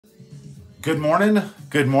Good morning,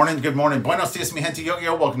 good morning, good morning. Buenos dias, mi gente,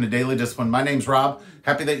 yo-yo. Welcome to Daily Discipline. My name's Rob.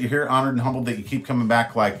 Happy that you're here, honored and humbled that you keep coming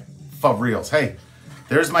back like for reals. Hey,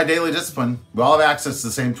 there's my Daily Discipline. We all have access to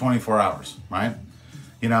the same 24 hours, right?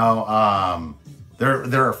 You know,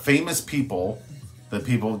 there are famous people that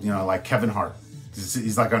people, like Kevin Hart.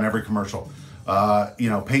 He's like on every commercial.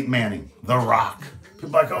 Peyton Manning, The Rock.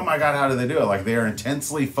 People are like, oh my God, how do they do it? Like, they are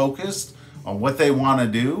intensely focused on what they want to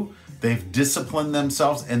do. They've disciplined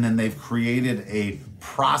themselves, and then they've created a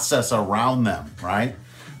process around them, right?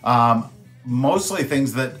 Mostly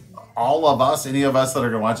things that all of us, any of us that are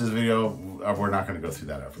going to watch this video, we're not going to go through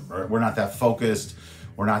that effort, right? We're not that focused.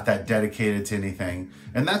 We're not that dedicated to anything.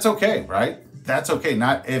 And that's okay, right? That's okay.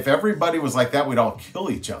 Not if everybody was like that, we'd all kill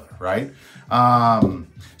each other, right?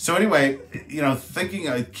 So anyway,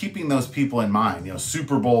 keeping those people in mind,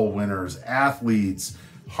 Super Bowl winners, athletes,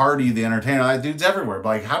 Hardy, the entertainer, that dude's everywhere. But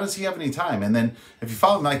like, how does he have any time? And then if you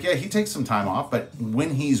follow him, like, yeah, he takes some time off, but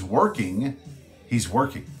when he's working,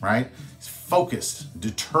 right? He's focused,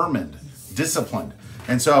 determined, disciplined.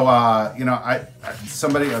 And so, a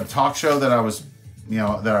talk show that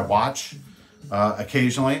I watch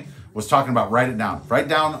occasionally was talking about write it down. Write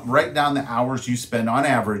down the hours you spend on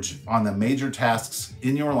average on the major tasks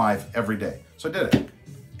in your life every day. So I did it.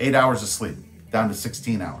 8 hours of sleep, down to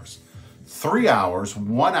 16 hours. 3 hours,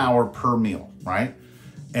 1 hour per meal, right?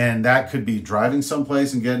 And that could be driving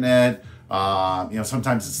someplace and getting it.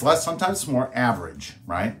 Sometimes it's less, sometimes it's more average,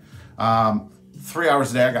 right? 3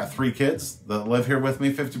 hours a day. I got 3 kids that live here with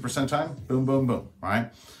me 50% of the time. Boom, boom, boom, right?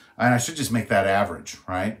 And I should just make that average,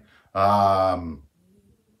 right? Or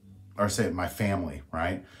say my family,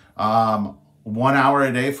 right? 1 hour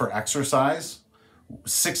a day for exercise,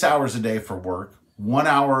 6 hours a day for work, 1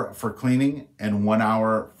 hour for cleaning, and 1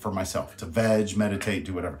 hour for myself to veg, meditate,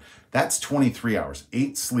 do whatever. That's 23 hours.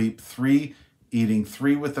 8 sleep, 3 eating,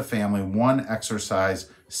 3 with the family, 1 exercise,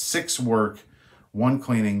 6 work, 1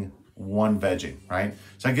 cleaning, 1 vegging, right?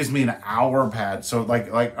 So that gives me an hour pad. So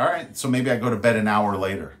like, all right, so maybe I go to bed an hour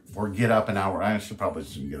later or get up an hour. I probably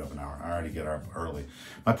shouldn't get up an hour. I already get up early.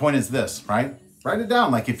 My point is this, right? Write it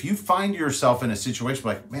down. Like, if you find yourself in a situation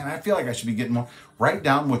like, man, I feel like I should be getting more, write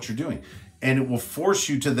down what you're doing. And it will force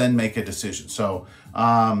you to then make a decision. So,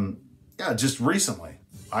 just recently,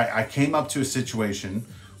 I came up to a situation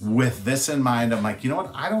with this in mind. I'm like, you know what?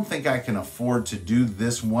 I don't think I can afford to do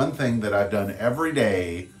this one thing that I've done every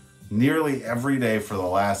day, nearly every day for the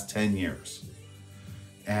last 10 years.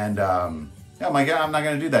 And I'm like, yeah, I'm not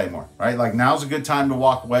going to do that anymore, right? Like, now's a good time to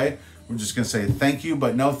walk away. We're just going to say thank you,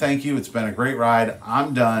 but no thank you. It's been a great ride.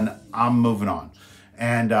 I'm done. I'm moving on.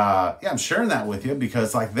 And I'm sharing that with you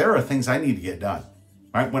because, like, there are things I need to get done,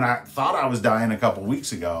 right? When I thought I was dying a couple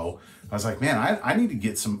weeks ago, I was like, man, I need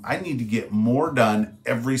to get more done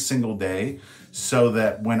every single day so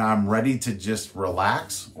that when I'm ready to just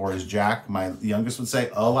relax, or as Jack, my youngest, would say,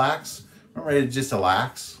 relax, I'm ready to just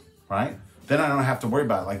relax, right? Then I don't have to worry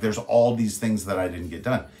about it. Like, there's all these things that I didn't get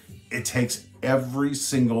done. It takes every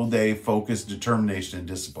single day focus, determination, and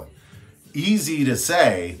discipline. Easy to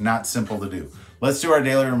say, not simple to do. Let's do our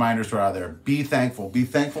daily reminders right out there. Be thankful. Be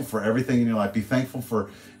thankful for everything in your life. Be thankful for,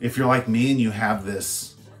 if you're like me and you have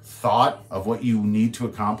this thought of what you need to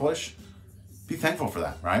accomplish, be thankful for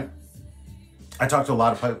that, right? I talk to a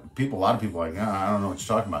lot of people like, I don't know what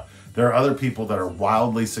you're talking about. There are other people that are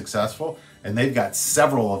wildly successful, and they've got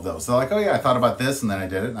several of those. They're like, oh yeah, I thought about this, and then I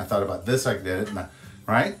did it, and I thought about this, I did it,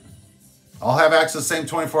 right? I'll have access to the same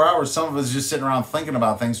 24 hours. Some of us just sitting around thinking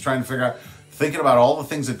about things, thinking about all the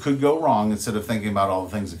things that could go wrong instead of thinking about all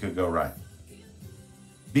the things that could go right.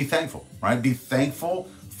 Be thankful, right? Be thankful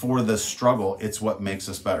for the struggle. It's what makes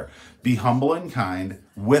us better. Be humble and kind.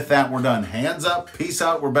 With that, we're done. Hands up. Peace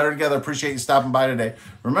out. We're better together. Appreciate you stopping by today.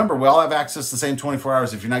 Remember, we all have access to the same 24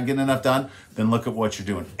 hours. If you're not getting enough done, then look at what you're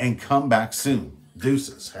doing and come back soon.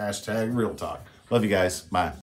 Deuces. #Real Talk. Love you guys. Bye.